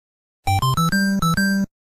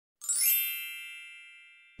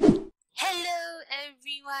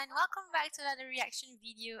everyone, welcome back to another reaction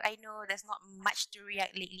video. I know there's not much to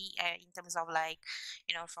react lately in terms of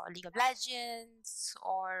for League of Legends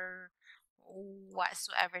or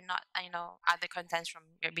whatsoever, not other contents from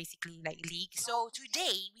basically like League. So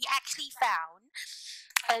today we actually found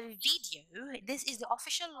a video. This is the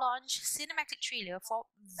official launch cinematic trailer for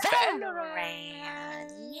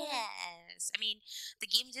VALORANT. Yes, I mean the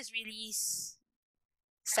game just released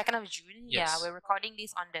 2nd of June. Yes. Yeah, we're recording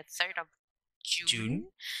this on the 3rd of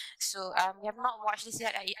June. So we have not watched this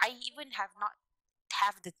yet. I even have not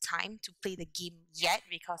have the time to play the game yet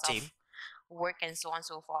because of work and so on and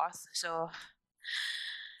so forth. So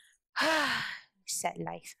sad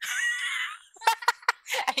life.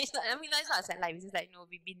 It's not a sad life. It's just like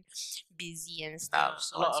we've been busy and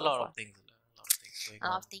stuff. A lot of things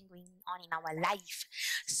going on in our life.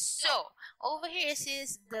 So over here it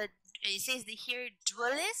says here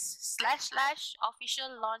Duelists / official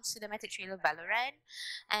launch cinematic trailer VALORANT,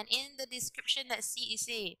 and in the description let's see it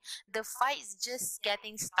say the fight's just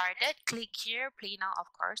getting started. Click here, play now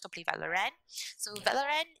of course to play VALORANT. So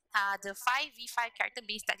VALORANT, the 5v5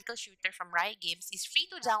 character-based tactical shooter from Riot Games, is free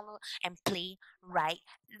to download and play right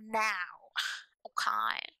now.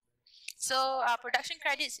 Okay. So production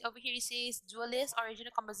credits over here it says Duelist,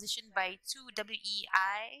 original composition by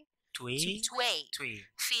Tway,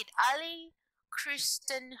 Fit Ali,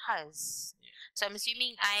 Christenhusz. So I'm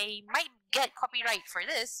assuming I might get copyright for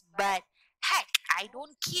this, but heck, I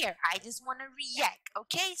don't care. I just want to react.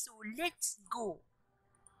 Okay, so let's go.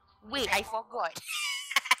 Wait, I forgot.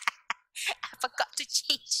 I forgot to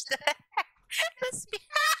change the speed.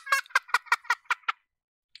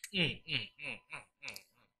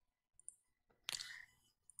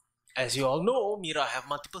 As you all know, Mira have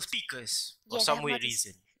multiple speakers for some weird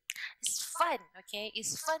reason. It's fun, okay?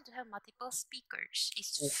 It's fun to have multiple speakers.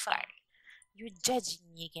 It's fun. You're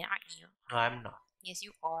judging me again, aren't you? No, I'm not. Yes,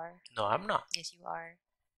 you are. No, I'm not. Yes, you are.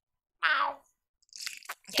 Ow.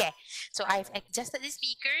 Okay, so I've adjusted the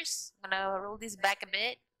speakers. I'm gonna roll this back a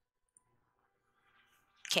bit.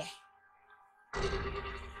 Okay.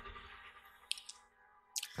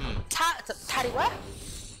 Tariwa?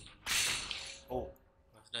 Oh,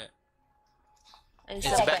 what's that? It's a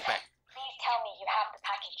backpack. Please tell me you have the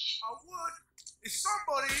package. I would if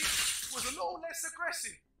somebody was a little less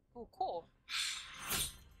aggressive. Oh, cool.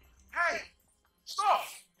 Hey, stop!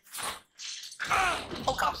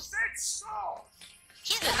 Oh, God. I said stop!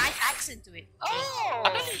 He has a nice accent to it. Oh!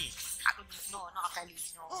 Akali. No, not Akali,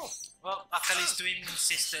 no. Well, Akali's twin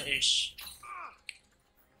sister-ish.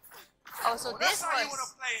 Oh, so this that's how you was... want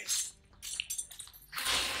to play it.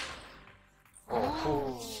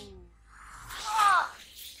 Oh. Ah!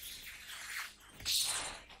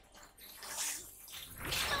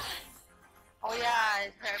 Oh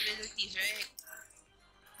yeah, her abilities, right?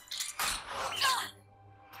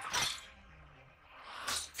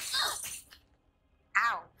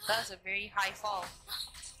 Ow, that was a very high fall.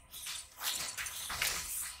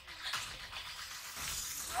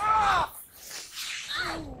 Ah!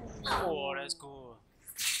 Oh, that's cool.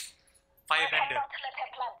 Firebender.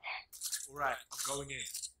 Alright, I'm going in.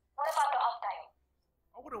 What about the off-time?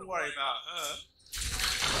 I wouldn't worry about her.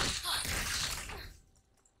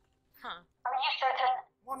 Huh. Are you certain?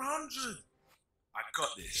 100. I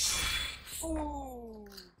got this. Ooh.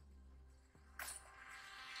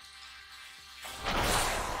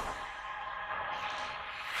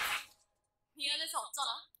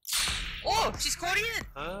 Oh, she's Korean!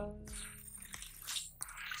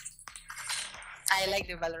 I like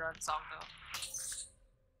the Valorant song though.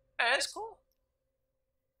 Yeah, that's cool.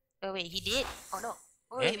 Oh wait, he did? Oh no.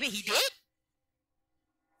 Oh Yeah. wait, he did?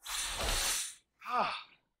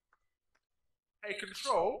 Hey,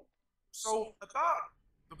 Control. So, about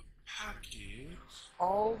the package...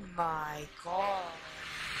 Oh my god.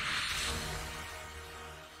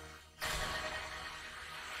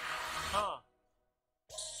 Huh.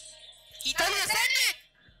 He told you to send it!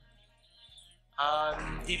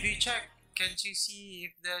 If you check, can't you see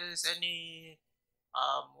if there's any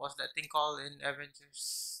what's that thing called in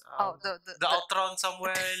Avengers? The Ultron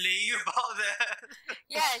somewhere laying about that.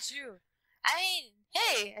 Yeah, true. I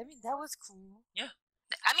mean that was cool. Yeah.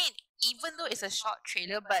 I mean, even though it's a short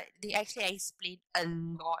trailer, but they actually explained a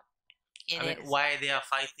lot in it. Why they are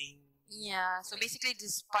fighting. Yeah, so basically the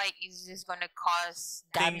spike is just gonna cause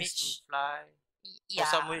Things damage. to fly Yeah. for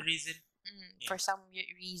some weird reason. Yeah. For some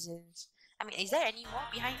weird reasons. I mean, is there any more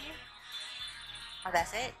behind here? Oh,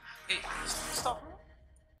 that's it? Hey, stop.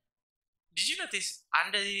 Did you notice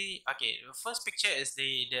under the first picture is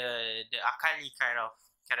the Akali kind of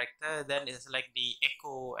character, then it's like the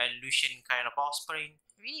Echo and Lucian kind of offspring.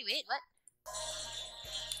 Really? Wait, what?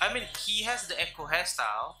 I mean, he has the Echo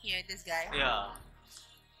hairstyle. Here, this guy. Yeah.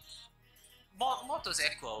 More towards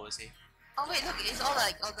Echo, I would say. Oh wait, look, it's all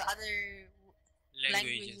like all the other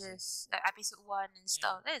languages, like episode 1 and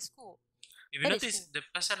stuff. That is cool. If you notice, the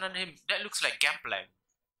person on him, that looks like Gangplank.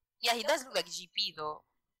 Yeah, he does look like GP though.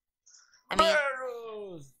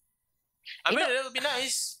 Barrels! I mean, it'll be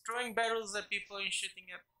nice throwing barrels at people and shooting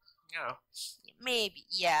at, you know. Maybe,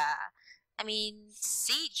 yeah. I mean,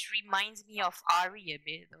 Sage reminds me of Ari a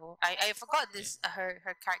bit though. I forgot this her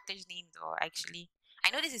character's name though. Actually,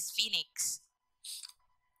 I know this is Phoenix.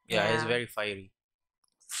 Yeah, it's very fiery.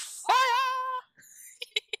 Fire!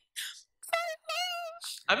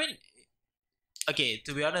 I mean, okay,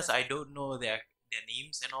 to be honest, I don't know their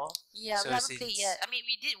names and all. Yeah, so we haven't played yet. I mean,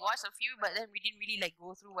 we did watch a few, but then we didn't really like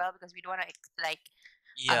go through well because we don't want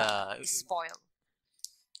to spoil.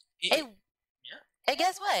 Hey,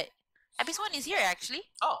 guess what? Episode 1 is here actually.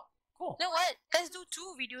 Oh, cool. You know what? Let's do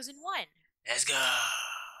 2 videos in 1. Let's go.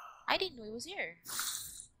 I didn't know it was here.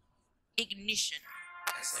 Ignition.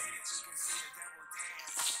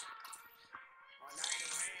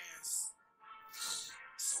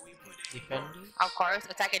 Defending? Of course,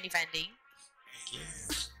 attack and defending. Okay.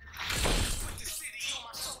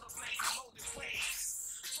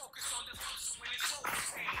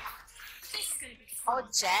 Oh,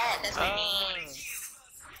 Jet, that's my name.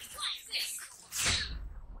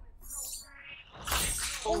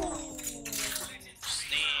 Oh,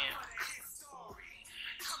 snap.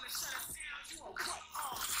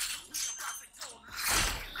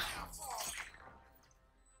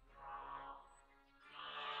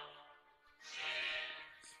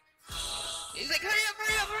 He's like, hurry up,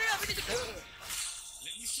 we need to go.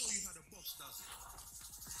 Let me show you how the boss does it.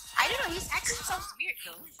 I don't know, his accent sounds weird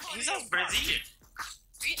though. He sounds Brazilian.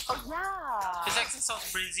 Oh yeah. His accent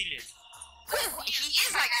sounds Brazilian. Wait, he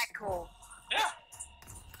is like Echo. Yeah.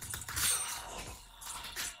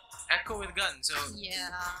 Echo with guns, so. Yeah.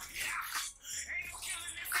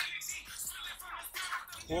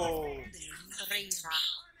 Whoa. Reina.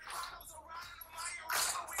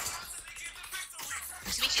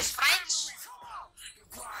 This means she's French.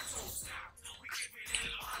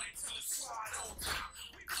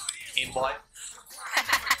 In boy.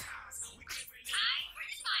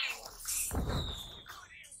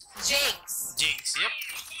 Jinx. Jinx, yep.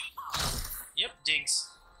 Yep, Jinx.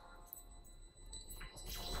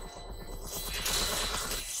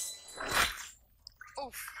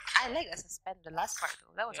 Oof. I like the suspend the last part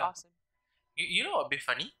though. That was awesome. You know what would be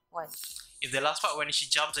funny? What? If the last part when she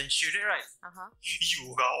jumps and shoot it, right?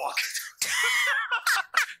 You got walk.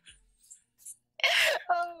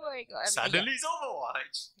 Oh my god. Suddenly it's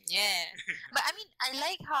Overwatch. Yeah. But I mean, I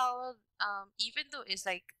like how even though it's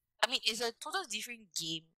like, I mean, it's a total different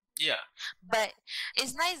game. Yeah. But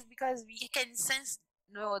it's nice because we can sense,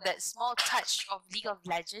 that small touch of League of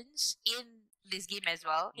Legends in this game as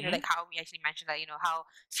well. You know, like how we actually mentioned that, how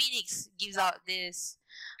Phoenix gives out this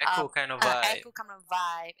Echo kind of vibe. Echo kind of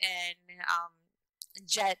vibe, and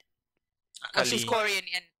Jet, Akali. she's Korean,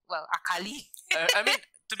 and Akali. I mean,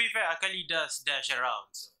 to be fair, Akali does dash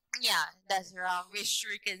around. So. Yeah, that's around with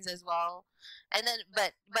shurikens as well. And then,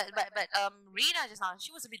 but Reina just now,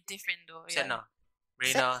 she was a bit different though. Senna.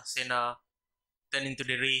 Reina, Senna, turn into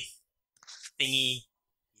the Wraith thingy.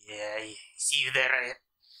 Yeah, see you there, right?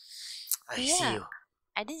 I see you.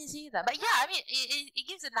 I didn't see that. But yeah, I mean, it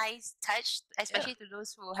gives a nice touch, especially to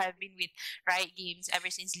those who have been with Riot Games ever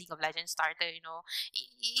since League of Legends started,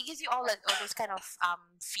 It gives you all those kind of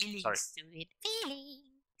feelings to it.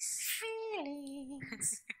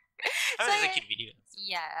 Feelings. I was a kid video.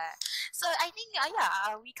 Yeah. So I think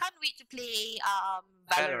we can't wait to play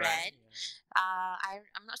Valorant.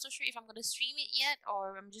 I'm not so sure if I'm gonna stream it yet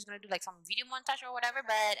or I'm just gonna do like some video montage or whatever.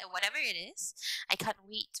 But whatever it is, I can't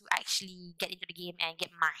wait to actually get into the game and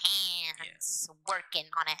get my hands working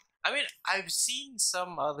on it. I mean, I've seen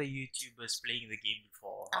some other YouTubers playing the game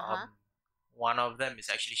before. One of them is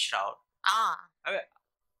actually Shroud. I mean,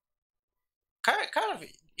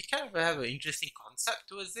 it kind of have an interesting concept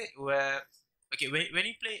towards it where when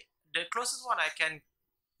you play, the closest one I can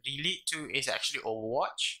relate to is actually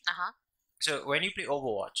Overwatch. So when you play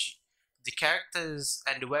Overwatch, the characters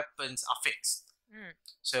and the weapons are fixed.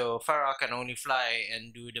 So Pharah can only fly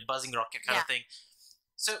and do the buzzing rocket kind of thing.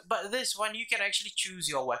 So but this one you can actually choose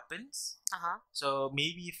your weapons. So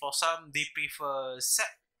maybe for some they prefer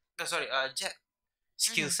Jet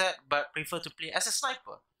skill set but prefer to play as a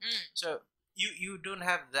sniper. So you don't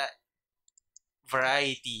have that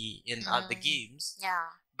variety in other games.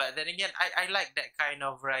 But then again, I like that kind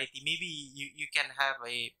of variety. Maybe you can have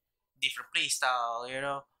a different play style,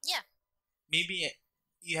 Yeah. Maybe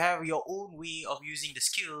you have your own way of using the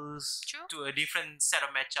skills True. to a different set of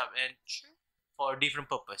matchup and True. for a different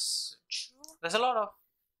purpose. True. There's a lot of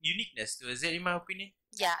uniqueness to it, in my opinion.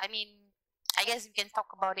 Yeah, I mean, I guess we can talk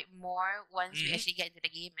about it more once we Mhm. actually get into the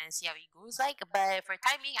game and see how it goes like. But for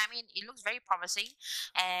timing, I mean, it looks very promising.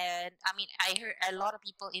 And I mean, I heard a lot of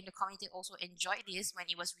people in the community also enjoyed this when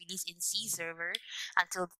it was released in C server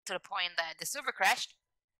until to the point that the server crashed.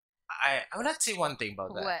 I would like to say one thing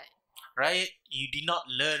about that. What? Right? You did not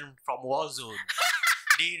learn from Warzone.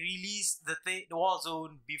 They released the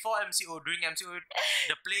Warzone before MCO. During MCO,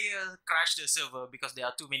 the player crashed the server because there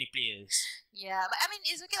are too many players. Yeah, but I mean,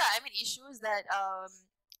 it's okay lah. I mean, it shows that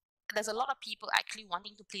there's a lot of people actually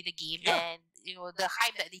wanting to play the game, Yeah. and you know the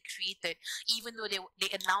hype that they created, even though they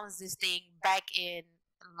announced this thing back in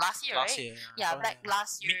last year, Last right? year. Yeah, back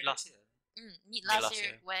last year. Mid last year. Mid last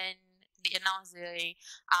year when they announced the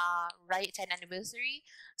Riot 10 anniversary.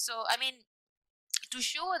 So I mean, to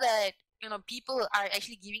show that you know people are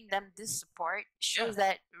actually giving them this support shows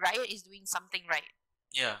that Riot is doing something right.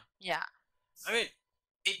 Yeah. Yeah. I mean,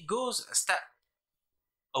 it goes a step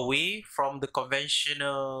away from the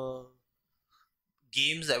conventional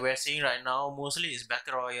games that we're seeing right now. Mostly it's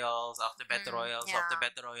battle royales after battle royales after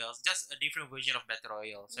battle royales, just a different version of battle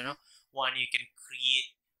royales. You know, one you can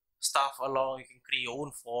create stuff along, you can create your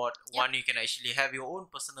own fort. One you can actually have your own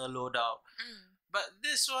personal loadout. But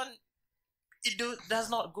this one, it does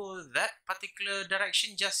not go that particular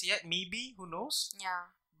direction just yet. Maybe, who knows?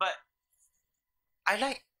 Yeah. But I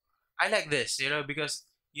like this, you know, because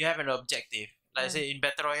you have an objective. Like I say, in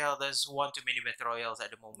battle royale, there's one too many battle royales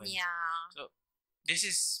at the moment. Yeah. So this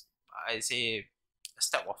is, I say, a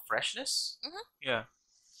step of freshness. Yeah.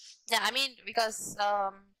 Yeah, I mean because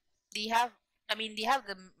they have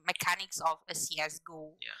the mechanics of a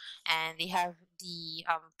CS:GO. Yeah. And they have the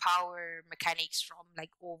power mechanics from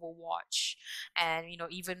like Overwatch, and you know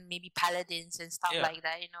even maybe Paladins and stuff like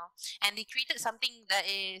that, you know. And they created something that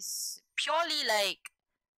is purely like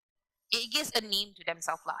it gives a name to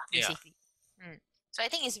themselves lah, basically. So I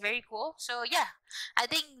think it's very cool. So yeah, I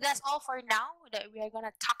think that's all for now that we are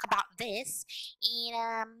gonna talk about this.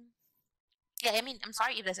 And yeah, I mean, I'm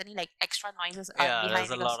sorry if there's any like extra noises behind.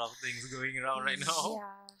 There's a lot of things going around right now.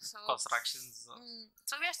 Yeah, so Constructions,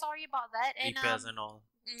 so we're sorry about that, and repairs and all.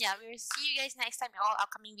 yeah, we'll see you guys next time in all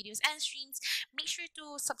upcoming videos and streams. Make sure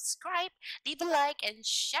to subscribe, leave a like, and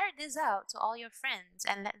share this out to all your friends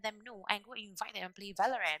and let them know and go invite them and play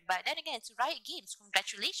Valorant. But then again, to Riot Games,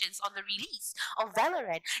 congratulations on the release of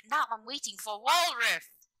Valorant. Now I'm waiting for Walrus.